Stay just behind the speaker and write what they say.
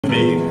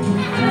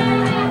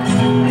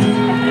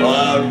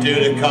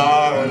to the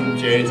car and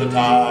change the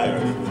tire.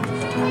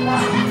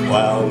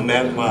 Well,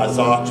 mend my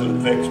socks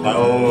and fix my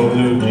old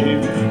blue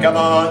jeans. Come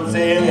on,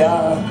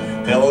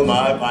 Celia, fill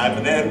my pipe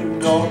and then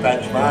go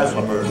fetch my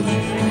slippers.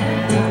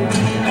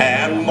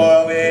 And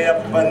boil me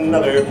up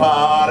another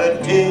pot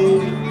of tea.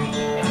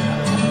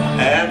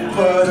 And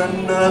put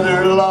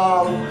another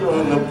log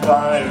on the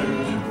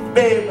fire.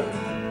 Babe,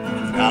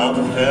 come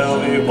and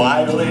tell me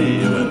why you're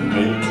leaving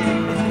me.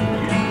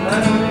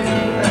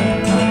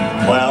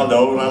 Well,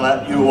 don't I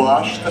let you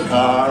wash the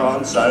car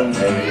on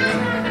Sunday?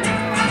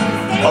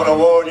 Don't I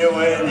warn you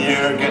when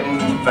you're getting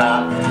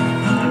fat?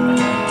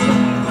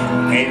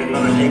 Ain't I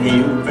gonna take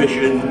you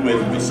fishing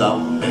with me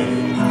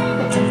someday?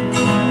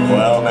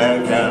 Well,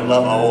 man can't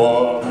love a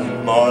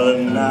woman more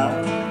than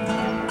that.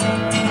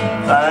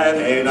 And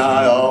ain't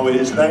I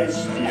always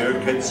nice to your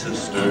kid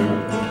sister?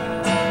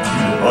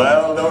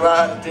 Well, don't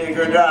I take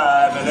her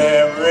driving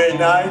every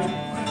night?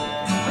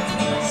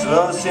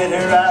 So sit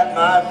here at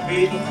my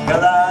feet,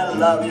 'cause I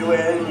love you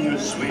when you're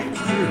sweet,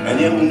 and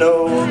you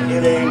know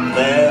it ain't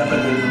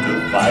feminine to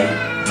fight.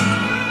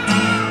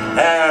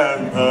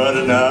 And put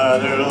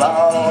another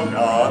log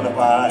on the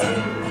fire.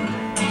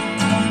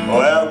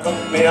 Well,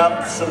 cook me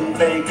up some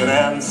bacon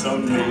and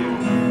some meat.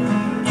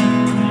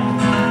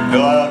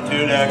 Go out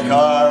to that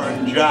car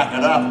and jack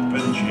it up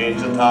and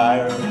change the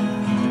tire.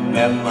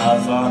 Mend my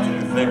socks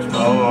and fix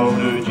my old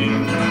blue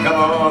jeans. Come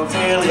on,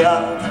 Celia,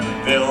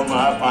 fill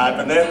my pipe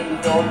and then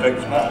go fix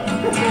my.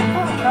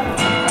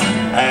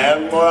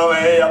 And boil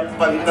me up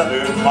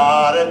another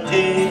pot of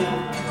tea.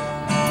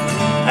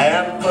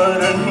 And put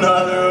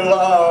another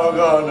log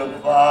on the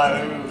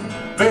fire.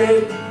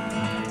 Babe,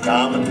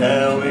 come and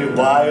tell me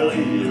why you're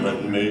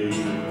leaving me.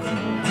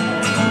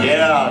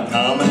 Yeah,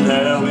 come and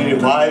tell me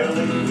why you're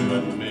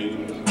leaving me.